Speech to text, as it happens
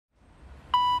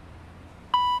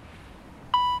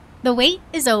The wait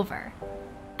is over.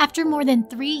 After more than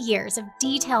 3 years of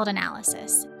detailed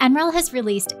analysis, NREL has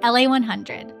released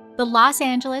LA100, the Los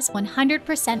Angeles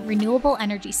 100% renewable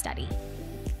energy study.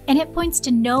 And it points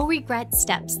to no-regret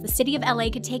steps the city of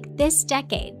LA could take this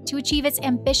decade to achieve its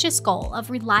ambitious goal of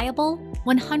reliable,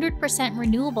 100%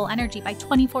 renewable energy by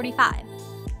 2045,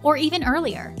 or even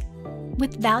earlier,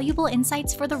 with valuable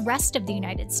insights for the rest of the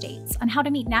United States on how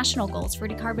to meet national goals for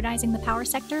decarbonizing the power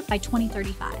sector by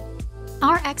 2035.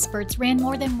 Our experts ran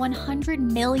more than 100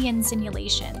 million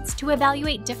simulations to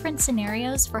evaluate different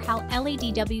scenarios for how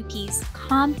LADWP's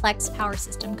complex power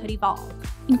system could evolve,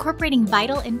 incorporating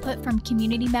vital input from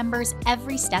community members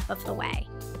every step of the way.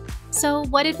 So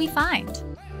what did we find?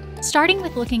 Starting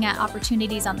with looking at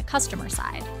opportunities on the customer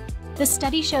side, the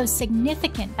study shows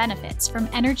significant benefits from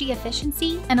energy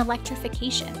efficiency and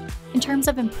electrification in terms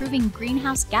of improving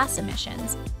greenhouse gas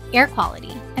emissions, air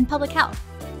quality, and public health,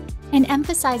 and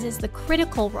emphasizes the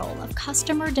critical role of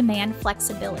customer demand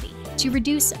flexibility to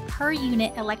reduce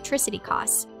per-unit electricity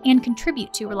costs and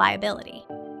contribute to reliability.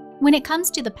 When it comes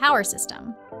to the power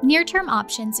system, near-term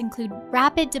options include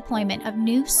rapid deployment of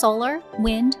new solar,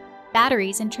 wind,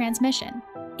 batteries, and transmission,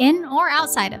 in or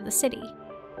outside of the city,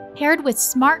 paired with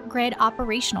smart grid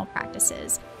operational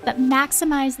practices that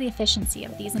maximize the efficiency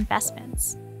of these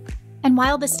investments. And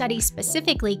while the study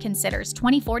specifically considers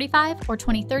 2045 or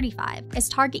 2035 as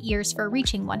target years for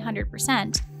reaching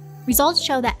 100%, results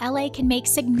show that LA can make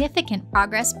significant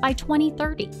progress by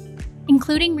 2030,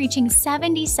 including reaching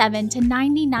 77 to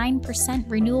 99%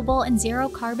 renewable and zero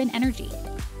carbon energy.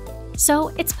 So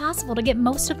it's possible to get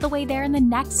most of the way there in the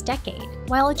next decade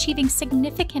while achieving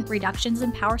significant reductions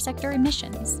in power sector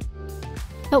emissions.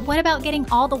 But what about getting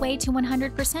all the way to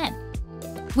 100%?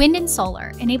 Wind and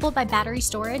solar, enabled by battery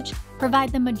storage,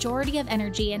 provide the majority of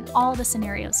energy in all the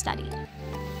scenarios studied.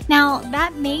 Now,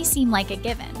 that may seem like a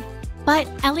given, but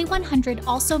LA100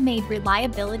 also made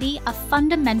reliability a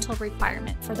fundamental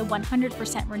requirement for the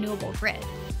 100% renewable grid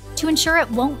to ensure it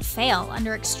won't fail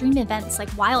under extreme events like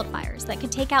wildfires that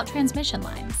could take out transmission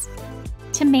lines.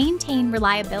 To maintain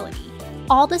reliability,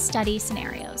 all the study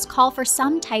scenarios call for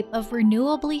some type of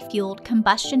renewably fueled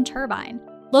combustion turbine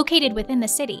located within the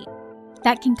city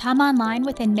that can come online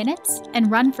within minutes and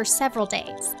run for several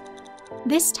days.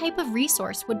 This type of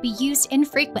resource would be used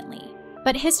infrequently,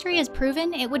 but history has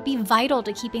proven it would be vital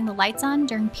to keeping the lights on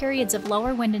during periods of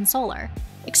lower wind and solar,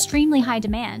 extremely high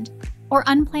demand, or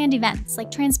unplanned events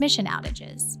like transmission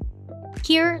outages.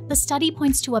 Here, the study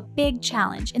points to a big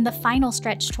challenge in the final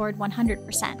stretch toward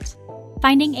 100%,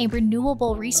 finding a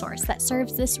renewable resource that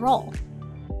serves this role.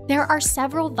 There are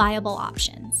several viable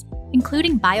options,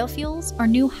 including biofuels or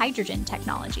new hydrogen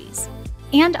technologies,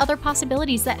 and other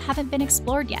possibilities that haven't been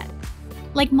explored yet,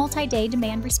 like multi-day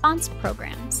demand response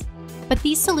programs. But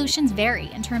these solutions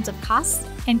vary in terms of costs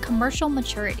and commercial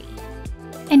maturity,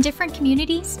 and different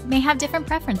communities may have different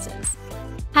preferences.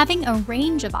 Having a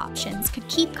range of options could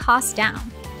keep costs down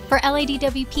for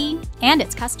LADWP and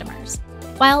its customers,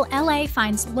 while LA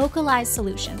finds localized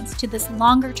solutions to this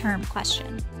longer-term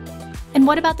question. And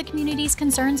what about the community's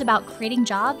concerns about creating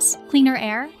jobs, cleaner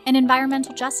air, and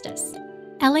environmental justice?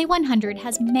 LA100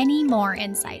 has many more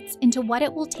insights into what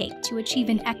it will take to achieve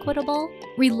an equitable,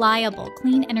 reliable,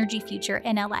 clean energy future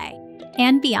in LA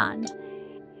and beyond.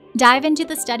 Dive into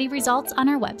the study results on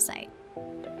our website.